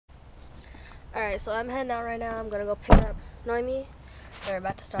Alright, so I'm heading out right now. I'm gonna go pick up Noemi. We're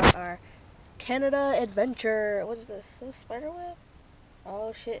about to start our Canada adventure. What is this? Is this a spider web?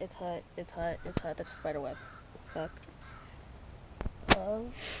 Oh shit, it's hot. It's hot. It's hot. That's a spider web. Fuck.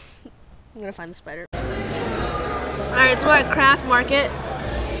 I'm gonna find the spider. Alright, so we're at Craft Market.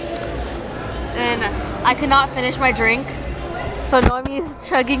 And I could not finish my drink. So Noemi's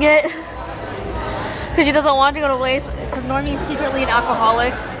chugging it. Because she doesn't want to go to waste. Because Noemi's secretly an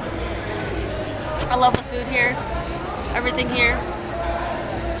alcoholic. I love the food here. Everything here.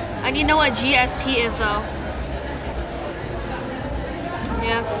 I need to know what GST is though.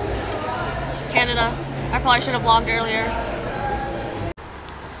 Yeah. Canada. I probably should have vlogged earlier.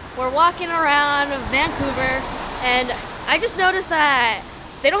 We're walking around Vancouver and I just noticed that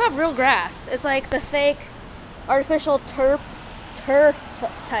they don't have real grass. It's like the fake artificial turf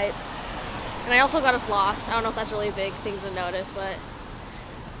type. And I also got a sloth. I don't know if that's really a big thing to notice, but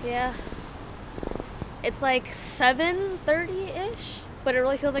yeah. It's like 7:30-ish, but it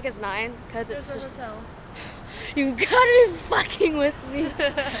really feels like it's 9 because it's just. Hotel. You gotta be fucking with me.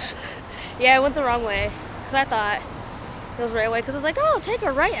 Yeah, I went the wrong way because I thought it was the right way because it's like, oh, take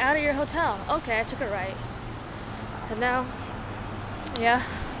a right out of your hotel. Okay, I took a right, and now, yeah.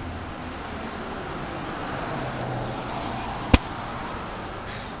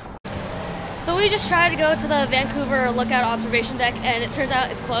 So we just tried to go to the Vancouver Lookout Observation Deck, and it turns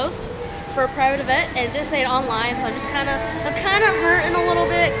out it's closed for a private event, and it didn't say it online, so I'm kind of hurting a little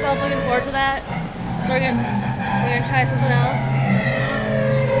bit because I was looking forward to that. So we're gonna try something else.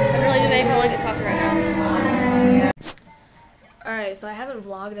 I'm really debating if I want to get coffee right now. All right, so I haven't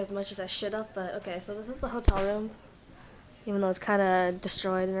vlogged as much as I should have, but okay. So this is the hotel room, even though it's kind of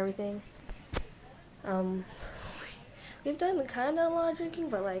destroyed and everything. We've done kind of a lot of drinking,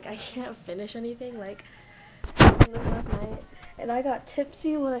 but like I can't finish anything. Like this last night. And I got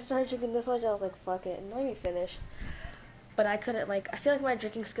tipsy when I started drinking this much. I was like, fuck it, and let me finish. But I couldn't, like, I feel like my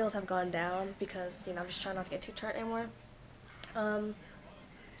drinking skills have gone down because, you know, I'm just trying not to get too tired anymore.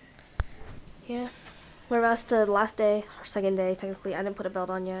 Yeah. We're about to the last day, or second day, technically. I didn't put a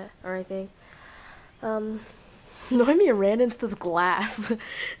belt on yet or anything. Noemi ran into this glass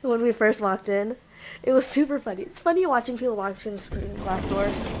when we first walked in. It was super funny. It's funny watching people walk through the glass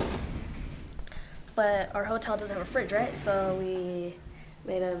doors. But our hotel doesn't have a fridge, right? So we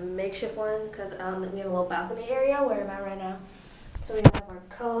made a makeshift one because we have a little balcony area where I'm at right now. So we have our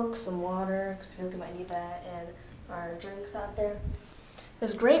Coke, some water, because I feel like we might need that, and our drinks out there.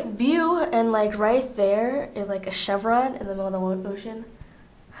 There's great view, and like right there is like a chevron in the middle of the ocean.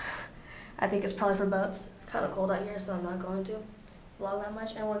 I think it's probably for boats. It's kind of cold out here, so I'm not going to vlog that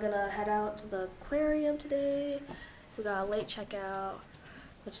much. And we're gonna head out to the aquarium today. We got a late checkout,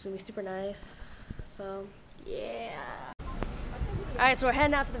 which is gonna be super nice. So, yeah. Alright, so we're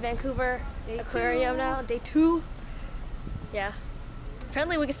heading out to the Vancouver Aquarium now. Day 2. Yeah.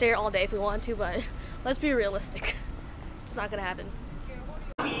 Apparently we can stay here all day if we want to, but let's be realistic. It's not gonna happen.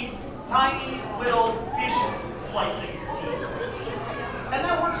 Eat tiny little fish slicing teeth. And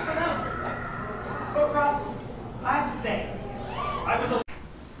that works for them. But Ross, I have to say, I was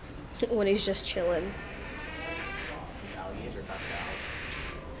a when he's just chilling.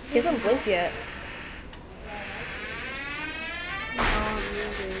 He hasn't blinked yet.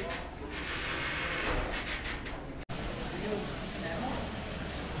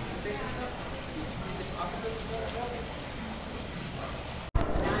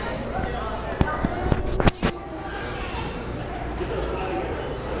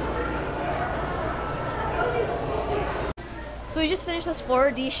 So we just finished this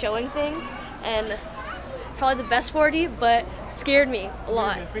 4D showing thing, and probably the best 4D, but scared me a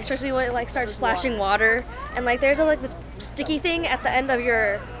lot, especially when it like starts splashing water, and like there's like this sticky thing at the end of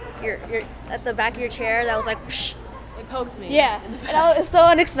your at the back of your chair that was like psh. It poked me. Yeah, and that was so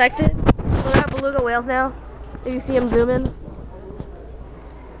unexpected. We're at beluga whales now. If you see them zoom in.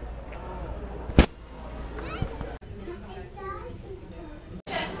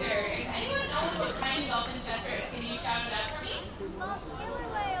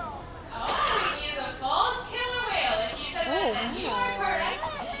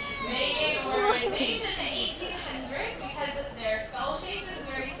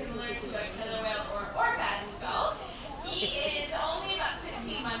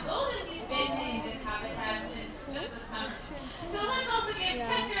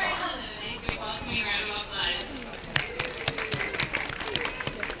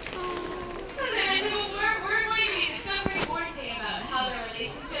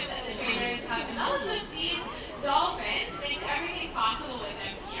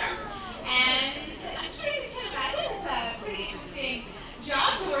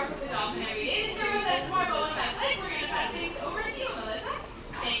 job to work with the dolphin every day. That's more, but with that said, we're going to pass things over to you, Melissa.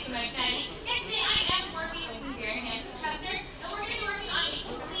 Thanks so much, Night.